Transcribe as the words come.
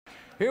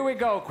Here we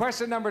go.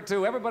 Question number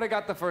 2. Everybody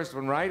got the first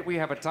one right. We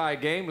have a tie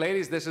game.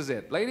 Ladies, this is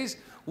it. Ladies,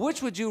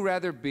 which would you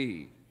rather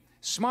be?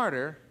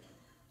 Smarter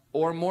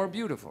or more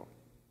beautiful?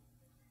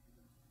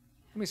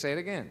 Let me say it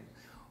again.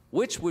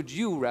 Which would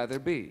you rather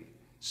be?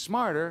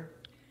 Smarter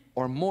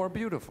or more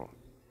beautiful?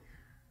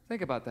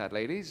 Think about that,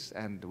 ladies,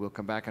 and we'll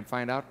come back and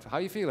find out how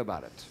you feel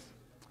about it.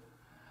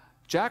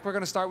 Jack, we're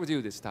going to start with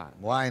you this time.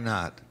 Why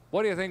not?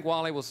 What do you think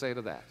Wally will say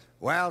to that?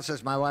 Well,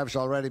 since my wife's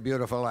already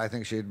beautiful, I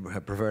think she'd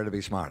prefer to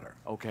be smarter.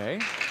 Okay.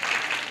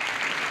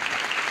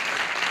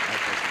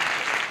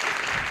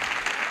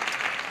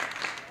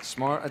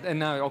 Smart. And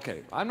now,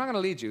 okay, I'm not going to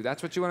lead you.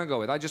 That's what you want to go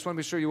with. I just want to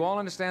be sure you all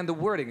understand the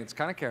wording. It's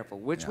kind of careful.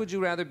 Which would you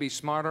rather be,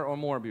 smarter or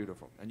more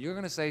beautiful? And you're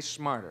going to say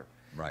smarter.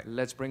 Right.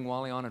 Let's bring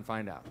Wally on and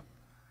find out.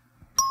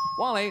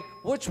 Wally,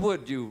 which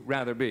would you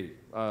rather be?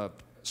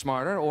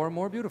 Smarter or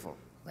more beautiful?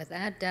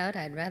 Without doubt,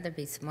 I'd rather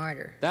be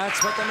smarter.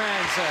 That's what the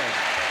man said.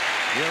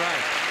 You're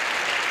right.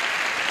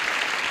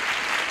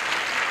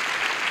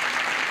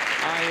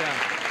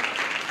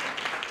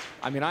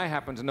 I mean, I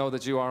happen to know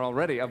that you are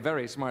already a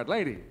very smart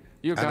lady.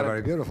 You've got a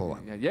very beautiful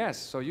one. Yes,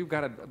 so you've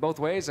got it both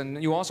ways,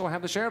 and you also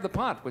have the share of the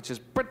pot, which is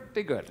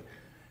pretty good.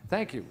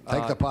 Thank you.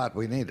 Take the pot.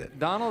 We need it.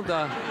 Donald,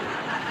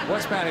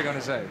 what's Patti going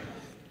to say?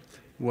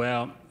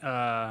 Well,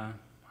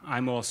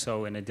 I'm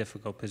also in a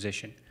difficult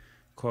position.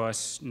 Of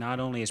course, not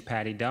only is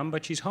Patti dumb,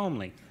 but she's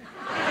homely.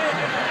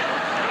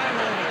 I'm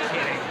only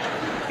kidding.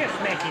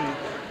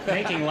 Just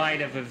making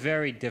light of a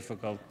very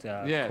difficult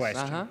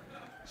question.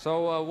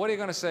 So what are you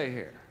going to say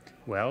here?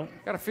 Well,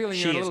 got a feeling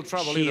you're in a little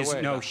trouble either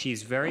way. No,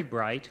 she's very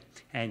bright,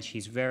 and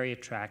she's very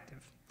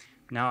attractive.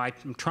 Now,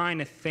 I'm trying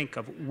to think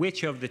of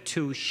which of the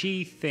two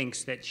she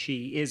thinks that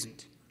she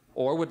isn't.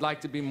 Or would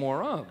like to be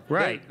more of.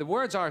 Right. The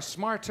words are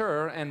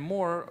smarter and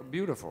more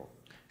beautiful.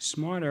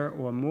 Smarter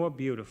or more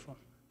beautiful.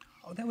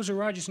 Oh, that was a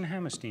Rodgers and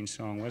Hammerstein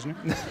song, wasn't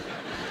it?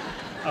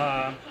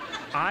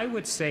 I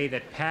would say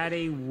that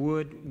Patti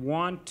would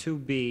want to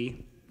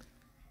be...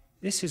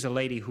 This is a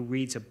lady who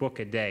reads a book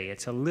a day.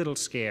 It's a little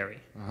scary.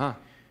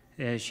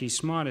 She's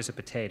smart as a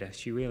potato.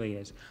 She really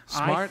is.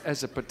 Smart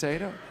as a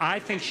potato? I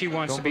think she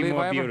wants to be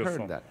more beautiful. Don't believe I ever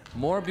heard that.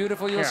 More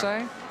beautiful, you'll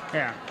say?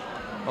 Yeah.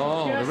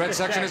 Oh, the red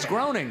section is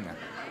groaning.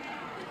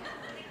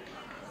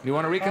 You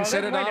want to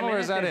reconsider, Donald, or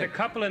is that it? There's a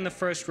couple in the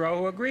first row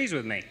who agrees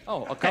with me.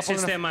 Oh, a couple.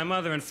 Since they're my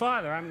mother and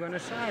father, I'm going to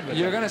side with them.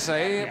 You're going to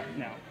say... Yeah,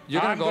 no.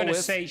 You're going to go with... I'm going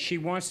to say she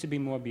wants to be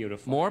more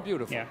beautiful. More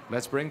beautiful. Yeah.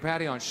 Let's bring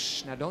Patti on.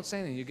 Shh, now don't say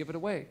anything. You give it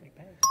away.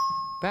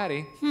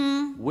 Patti,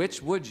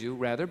 which would you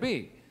rather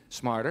be?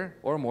 Smarter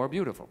or more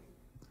beautiful?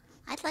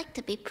 I'd like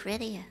to be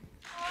prettier.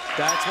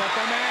 That's what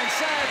the man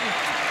said.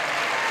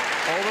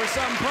 Over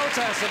some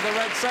protests of the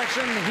red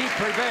section, he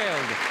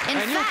prevailed. In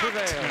fact, you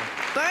prevailed.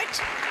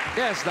 Bert?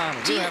 Yes,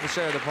 Donald, you have a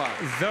share of the pot.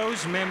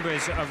 Those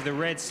members of the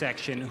red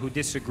section who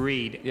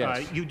disagreed,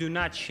 you do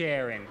not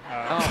share in.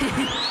 Now,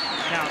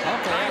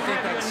 I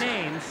have your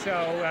name,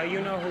 so you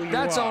know who you are.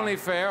 That's only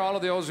fair. All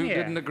of those who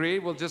didn't agree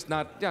will just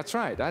not... That's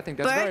right. I think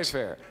that's very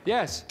fair.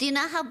 Yes? Do you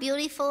know how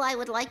beautiful I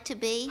would like to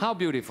be? How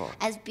beautiful?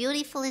 As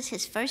beautiful as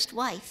his first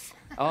wife.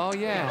 Oh,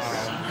 yes.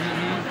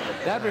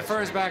 That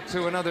refers back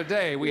to another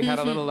day. We had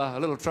a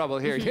little trouble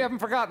here. You haven't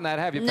forgotten that,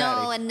 have you, Patti?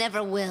 No, and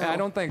never will. I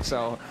don't think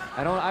so.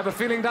 I have a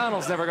feeling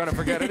Donald's never going to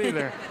forget it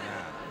either.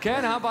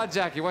 Ken, how about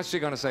Jackie? What's she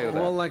going to say to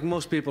that? Well, like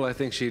most people, I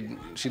think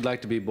she'd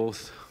like to be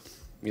both,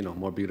 you know,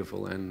 more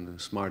beautiful and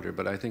smarter.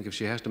 But I think if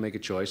she has to make a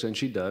choice, and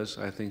she does,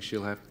 I think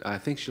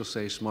she'll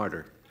say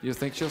smarter. You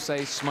think she'll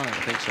say smart?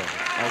 I think so.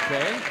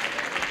 Okay.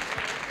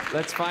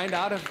 Let's find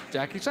out if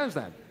Jackie says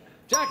that.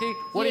 Jackie,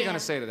 what are you going to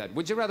say to that?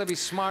 Would you rather be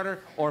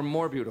smarter or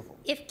more beautiful?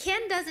 If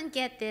Ken doesn't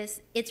get this,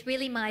 it's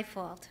really my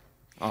fault.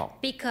 Oh.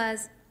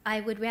 Because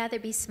I would rather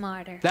be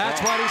smarter. That's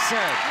what he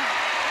said.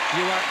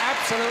 You are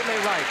absolutely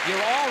right.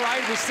 You're all right.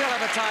 We still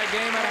have a tie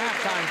game at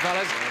halftime,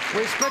 fellas.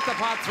 We split the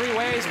pot 3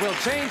 ways. We'll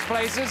change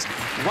places.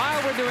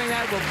 While we're doing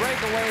that, we'll break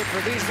away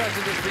for these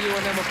messages for you,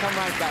 and then we'll come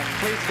right back.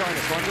 Please join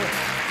us, won't you?